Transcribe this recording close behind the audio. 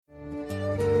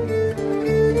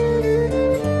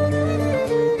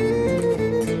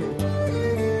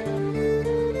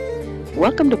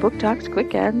Welcome to Book Talks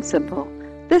Quick and Simple.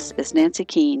 This is Nancy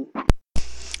Keene.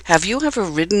 Have you ever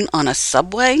ridden on a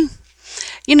subway?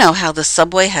 You know how the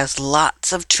subway has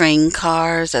lots of train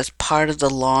cars as part of the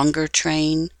longer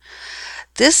train?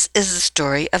 This is the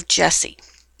story of Jessie.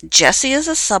 Jessie is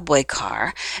a subway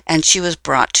car, and she was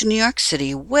brought to New York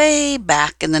City way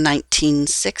back in the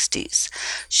 1960s.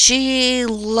 She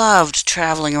loved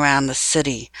traveling around the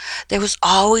city. There was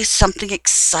always something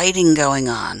exciting going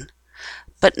on.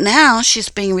 But now she's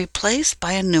being replaced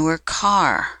by a newer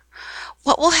car.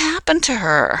 What will happen to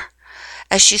her?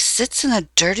 As she sits in a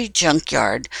dirty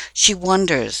junkyard, she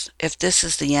wonders if this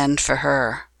is the end for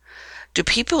her. Do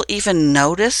people even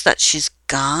notice that she's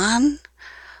gone?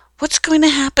 What's going to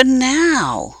happen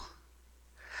now?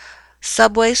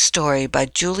 Subway Story by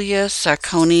Julia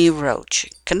Sarcone-Roach,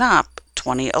 Canop,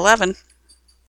 2011.